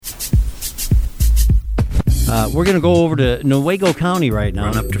We're going to go over to Newaygo County right now,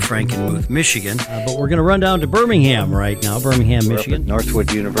 and up to Frankenmuth, Michigan. But we're going to run down to Birmingham right now, Birmingham, Michigan.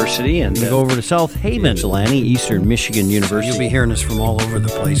 Northwood University, and go over to South Haven, Ypsilanti, Eastern Michigan University. You'll be hearing us from all over the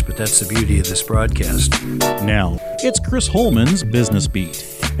place, but that's the beauty of this broadcast. Now, it's Chris Holman's Business Beat.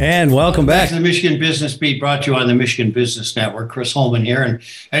 And welcome back to the Michigan Business Beat, brought to you on the Michigan Business Network. Chris Holman here. And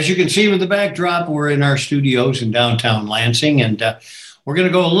as you can see with the backdrop, we're in our studios in downtown Lansing. And we're going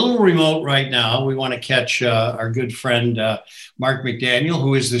to go a little remote right now. We want to catch our good friend, Mark McDaniel,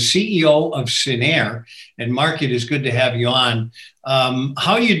 who is the CEO of Cinnaire. And Mark, it is good to have you on.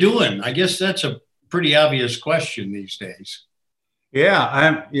 How are you doing? I guess that's a pretty obvious question these days.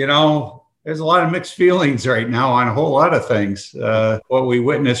 Yeah, there's a lot of mixed feelings right now on a whole lot of things. What we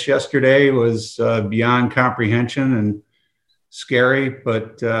witnessed yesterday was beyond comprehension and scary,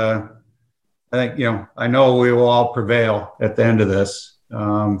 but I think, I know we will all prevail at the end of this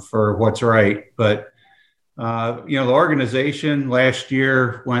for what's right. But, the organization last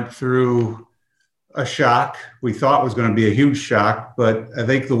year went through a shock. We thought was going to be a huge shock, but I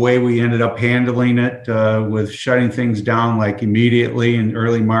think the way we ended up handling it with shutting things down like immediately in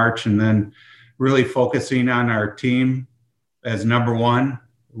early March, and then really focusing on our team as number one.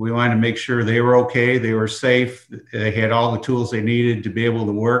 We wanted to make sure they were okay, they were safe, they had all the tools they needed to be able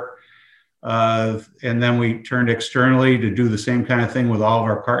to work. And then we turned externally to do the same kind of thing with all of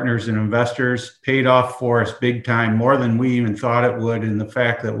our partners and investors. Paid off for us big time, more than we even thought it would, in the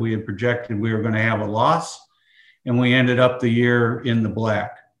fact that we had projected we were going to have a loss, and we ended up the year in the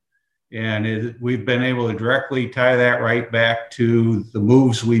black. And we've been able to directly tie that right back to the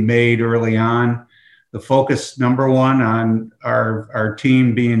moves we made early on. The focus, number one, on our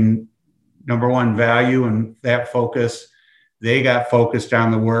team being number one value, and that focus, they got focused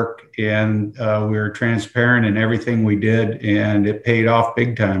on the work, and we were transparent in everything we did, and it paid off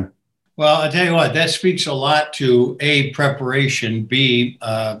big time. Well, I'll tell you what, that speaks a lot to A, preparation, B,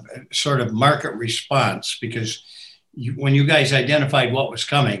 sort of market response, because when you guys identified what was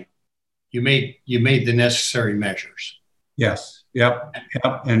coming, you made the necessary measures. Yes. Yep.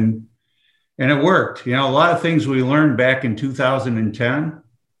 And it worked. A lot of things we learned back in 2010,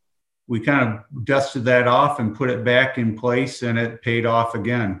 we kind of dusted that off and put it back in place, and it paid off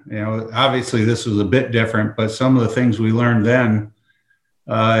again. Obviously this was a bit different, but some of the things we learned then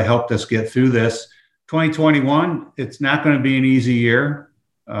helped us get through this. 2021, it's not going to be an easy year.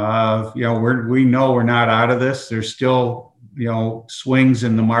 We know we're not out of this. There's still, swings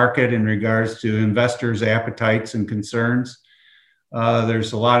in the market in regards to investors' appetites and concerns.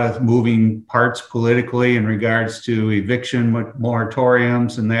 There's a lot of moving parts politically in regards to eviction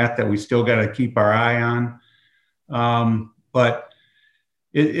moratoriums and that we still got to keep our eye on. But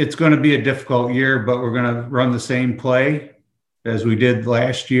it's going to be a difficult year, but we're going to run the same play as we did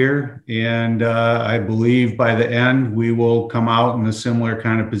last year. And I believe by the end, we will come out in a similar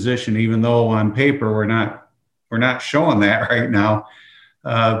kind of position, even though on paper, we're not showing that right now.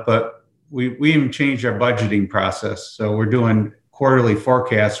 But we even changed our budgeting process. So we're doing quarterly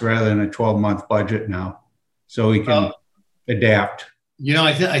forecasts rather than a 12-month budget now, so we can adapt.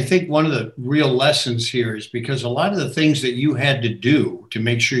 I think one of the real lessons here is because a lot of the things that you had to do to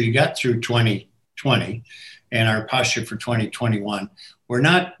make sure you got through 2020 and our posture for 2021 were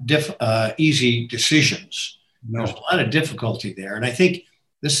not easy decisions. No. There's a lot of difficulty there. And I think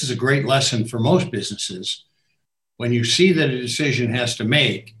this is a great lesson for most businesses. When you see that a decision has to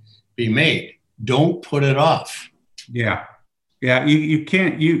be made, don't put it off. Yeah. Yeah, you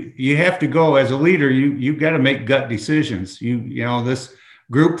can't, you have to go as a leader, you've got to make gut decisions. This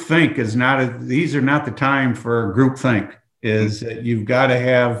group think these are not the time for group think. You've got to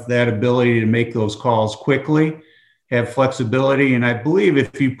have that ability to make those calls quickly, have flexibility. And I believe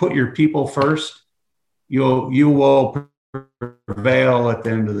if you put your people first, you will prevail at the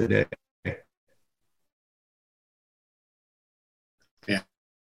end of the day.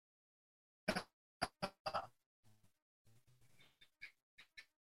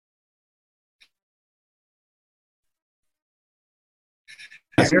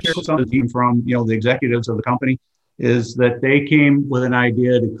 Something from the executives of the company is that they came with an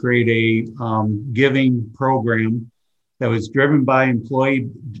idea to create a giving program that was driven by employee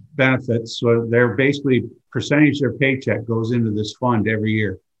benefits. So they're basically percentage of their paycheck goes into this fund every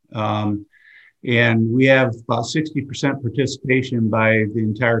year. And we have about 60% participation by the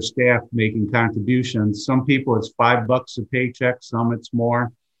entire staff making contributions. Some people it's $5 a paycheck, some it's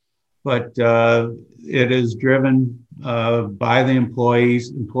more. But it is driven by the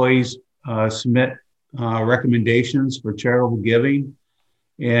employees. Employees submit recommendations for charitable giving.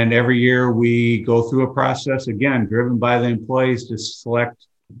 And every year we go through a process, again, driven by the employees, to select,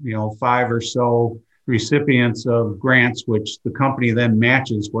 5 or so recipients of grants, which the company then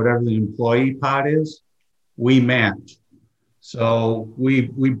matches whatever the employee pot is, we match. So we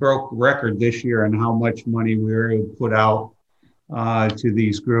broke record this year on how much money we were able to put out to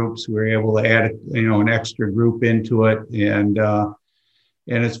these groups. We were able to add, an extra group into it, and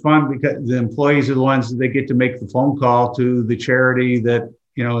it's fun because the employees are the ones that they get to make the phone call to the charity that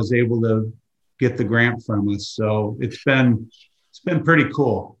is able to get the grant from us. So it's been pretty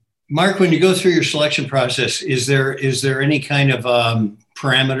cool. Mark, when you go through your selection process, is there any kind of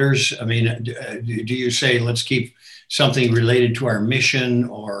parameters? I mean, do you say, let's keep something related to our mission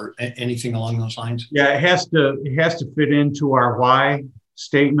or anything along those lines? Yeah, it has to fit into our why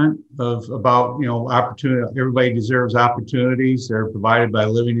statement about opportunity. Everybody deserves opportunities. They're provided by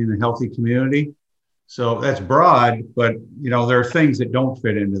living in a healthy community. So that's broad, but there are things that don't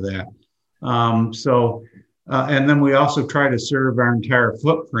fit into that. And then we also try to serve our entire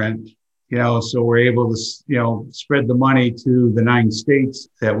footprint, so we're able to, spread the money to the 9 states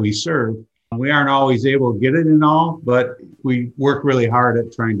that we serve. We aren't always able to get it in all, but we work really hard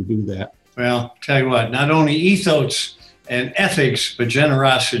at trying to do that. Well, tell you what, not only ethos and ethics, but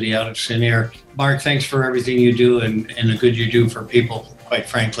generosity out of Cinnaire. Mark, thanks for everything you do and the good you do for people, quite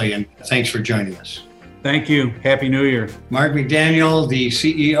frankly, and thanks for joining us. Thank you. Happy New Year. Mark McDaniel, the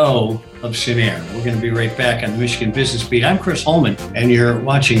CEO of Cinnaire. We're going to be right back on the Michigan Business Beat. I'm Chris Holman, and you're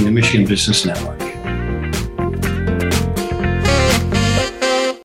watching the Michigan Business Network.